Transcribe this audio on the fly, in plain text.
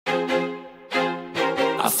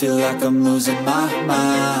feel like I'm losing my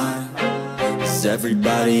mind. Is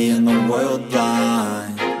everybody in the world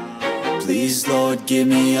blind? Please, Lord, give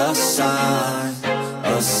me a sign,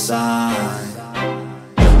 a sign.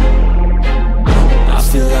 I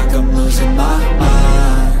feel like I'm losing my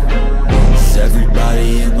mind. Is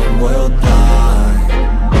everybody in the world blind?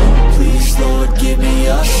 Please, Lord, give me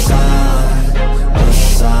a sign, a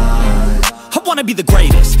sign. I wanna be the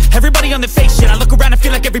greatest. Everybody on the fake shit. I look around and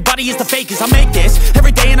feel like everybody is the fakest. I make this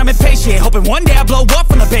every day and I'm impatient, hoping one day I blow up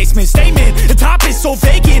from the basement. Statement, the top is so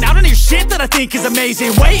vacant. I don't hear shit that I think is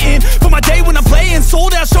amazing. Waiting for my day when I'm playing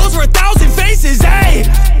sold out shows for 1,000 faces. Hey,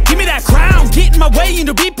 give me that crown, get in my way and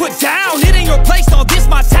to be put down. It ain't your place, no, this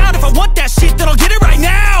my town. If I want that shit, then I'll get it right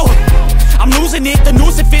now. I'm losing it, the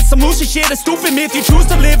noose it fits, some losing shit, a stupid myth. You choose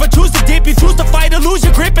to live or choose to dip, you choose to fight or lose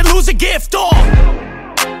your grip and lose a gift.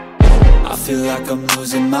 I feel like I'm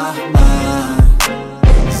losing my mind.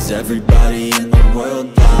 Is everybody in the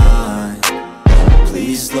world blind?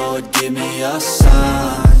 Please, Lord, give me a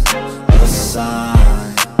sign, a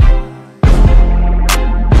sign.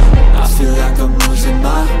 I feel like I'm losing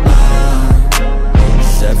my mind.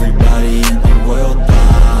 Is everybody in the world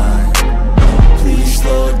blind? Please,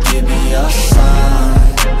 Lord, give me a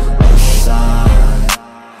sign, a sign.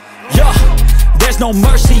 Yeah. There's no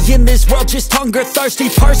mercy in this world, just hunger-thirsty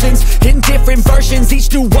persons in different versions.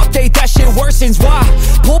 Each new update, that shit worsens. Why?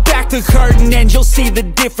 Pull back the curtain and you'll see the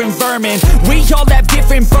different vermin. We all have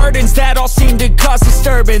different burdens that all seem to cause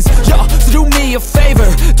disturbance. Yo, so do me a favor,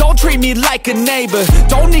 don't treat me like a neighbor.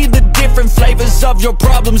 Don't need the different flavors of your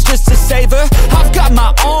problems just to savor. I've got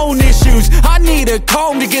my own issues, I need a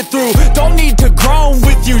comb to get through. Don't need to groan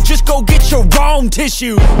with you, just go get your own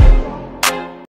tissue.